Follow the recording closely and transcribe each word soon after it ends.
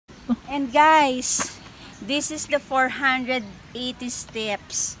And guys, this is the 480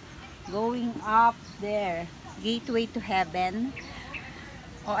 steps going up there. Gateway to heaven.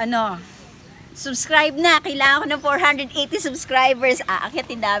 O ano, subscribe na. Kailangan ko ng 480 subscribers.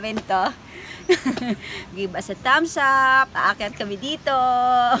 Aakyatin namin to. Give us a thumbs up. Aakyat kami dito.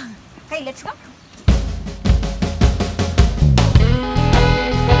 Okay, let's go.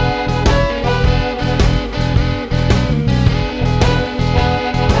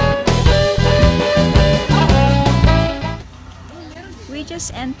 We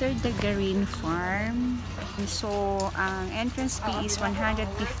just entered the Garin farm. So, ang entrance fee is 150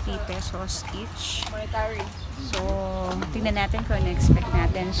 pesos each. So, tingnan natin kung na-expect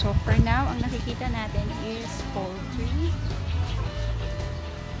natin. So, for now, ang nakikita natin is poultry.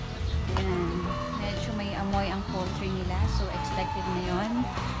 Ayan. Medyo may amoy ang poultry nila. So, expected na yun.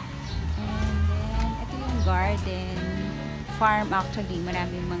 And then, ito yung garden. Farm actually.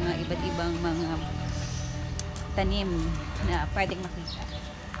 Maraming mga iba't ibang mga tanim na pwedeng makita.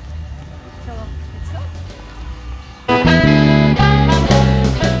 So, let's go!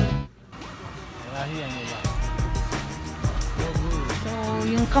 So,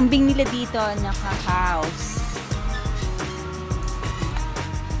 yung kambing nila dito naka-house.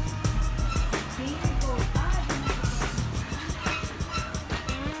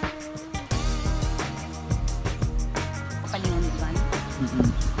 Paliwanag.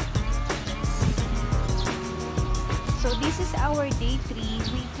 So, this is our day 3.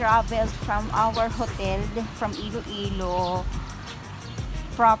 We traveled from our hotel from Iloilo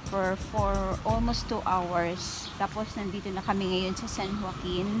proper for almost 2 hours. Tapos nandito na kami ngayon sa San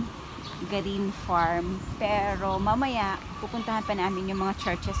Joaquin Garin Farm. Pero mamaya pupuntahan pa namin yung mga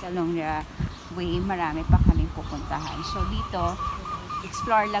churches along the way. Marami pa kaming pupuntahan. So dito,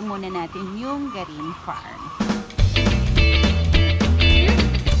 explore lang muna natin yung Garin Farm.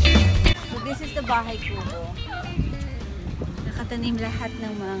 So this is the bahay kubo. Nakatanim lahat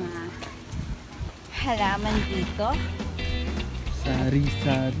ng mga halaman dito.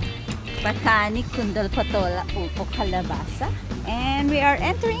 Sarisad, Botanic, kundal, patola, upo, kalabasa. And we are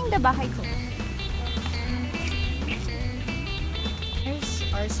entering the bahay kubo.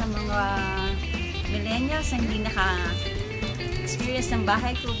 Or sa mga millennials na hindi naka-experience ng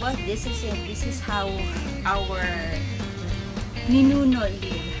bahay kubo, this is it. This is how our ninuno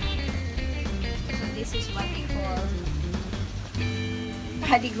live. So this is what we call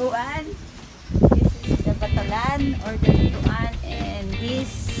paliguan. This is the batalan or the lutuan, and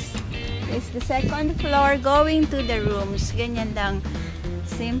this is the second floor going to the rooms. Ganyan lang,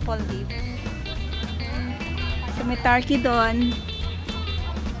 simple live. So may turkey doon,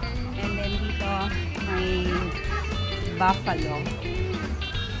 and then dito may buffalo.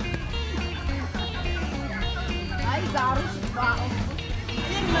 Ay, Garin ba?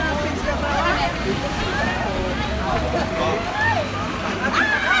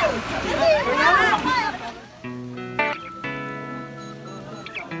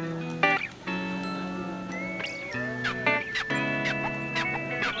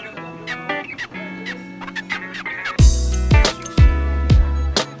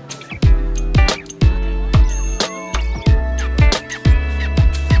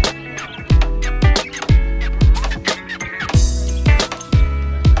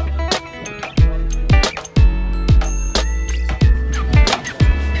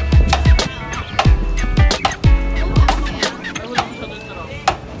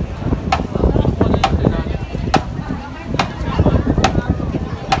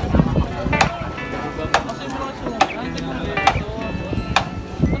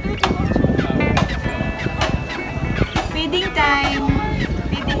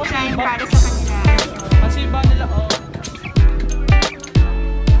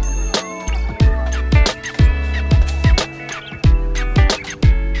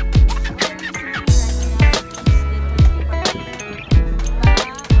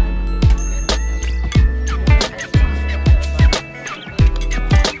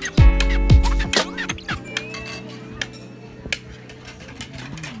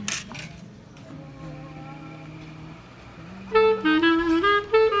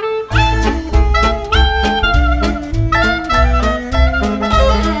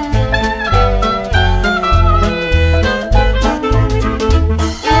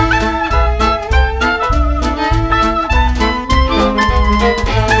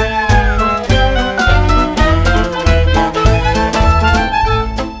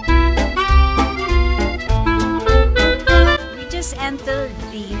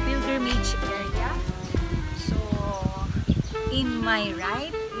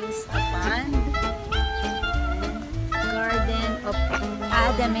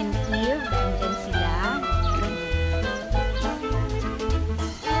 and Eve. Andyan sila.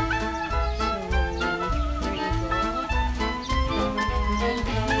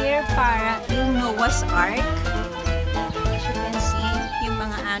 Para yung Noah's Ark. As you can see, yung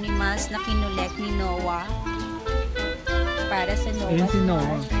mga animals na kinolect ni Noah para sa Noah's si Noah.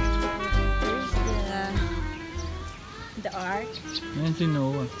 Ark. There's the Ark. Ayan si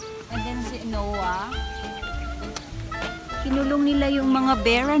Noah. And then si Noah. Kinulong nila yung mga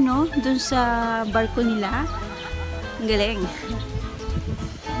bear, no? Dun sa barko nila. Ang galing.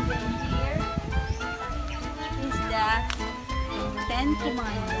 And then here is the 10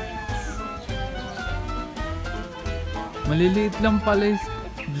 Commandments. Maliliit lang pala.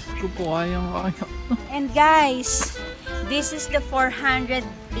 Diyos ko po, kayang-kaya. And guys, this is the 480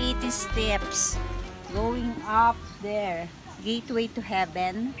 steps going up there. Gateway to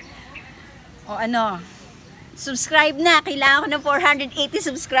heaven. O ano, subscribe na. Kailangan ko ng 480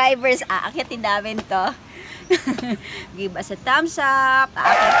 subscribers. Aakyatin namin to. Give us a thumbs up.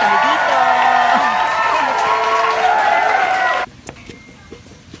 Aakyat kami dito.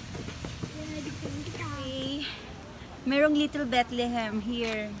 Merong little Bethlehem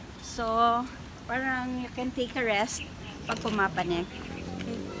here. So, parang you can take a rest pag pumapanik.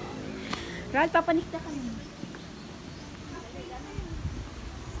 Okay. Rad, papanik na kami.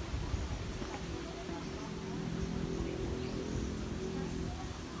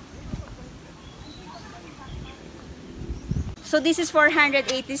 So, this is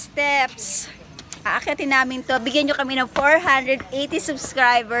 480 steps. Aakyatin namin to. Bigyan nyo kami ng 480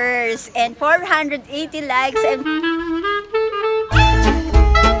 subscribers and 480 likes and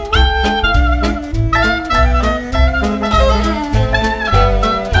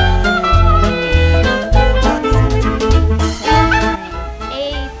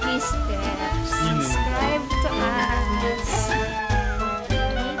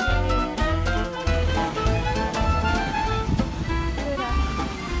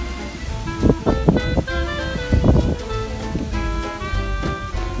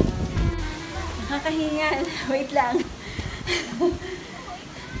hingal. Wait lang.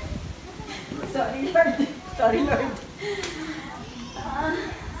 Sorry, Lord. Sorry, Lord.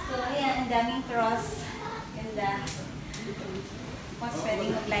 So, ayan. Ang daming cross. Ganda. Mas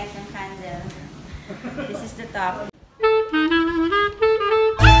pwedeng mag-light ng candle. This is the top.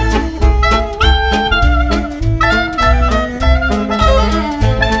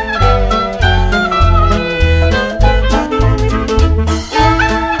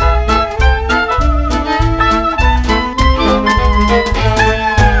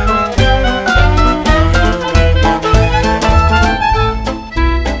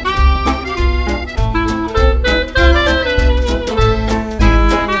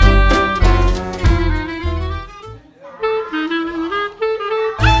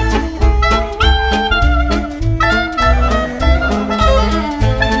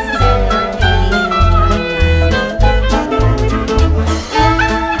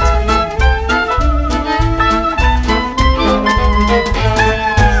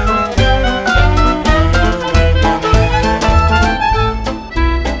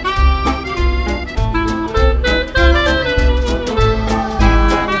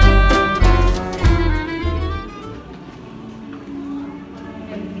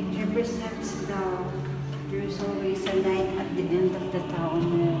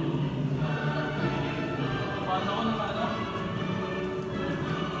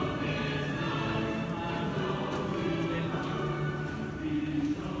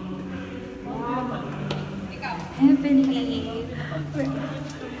 Heavenly.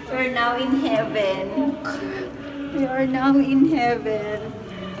 We're now in heaven. We are now in heaven.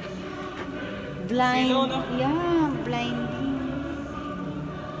 Blind. Yeah, blinding.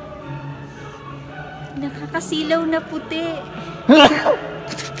 Nakakasilaw na puti.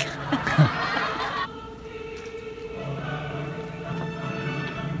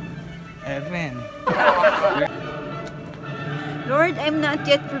 Heaven. Lord, I'm not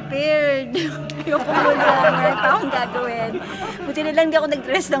yet prepared. Ayoko muna. Meron pa akong gagawin. Buti na lang di ako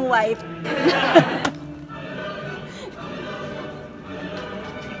nag-dress ng white.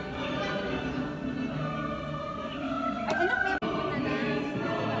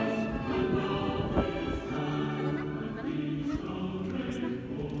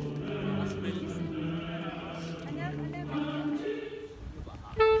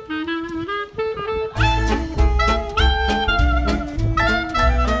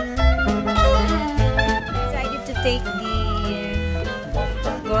 Take the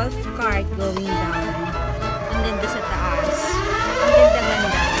golf cart going down and then doon sa taas. Ang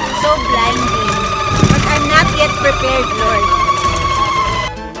ganda-ganda. So blinding. But I'm not yet prepared, Lord.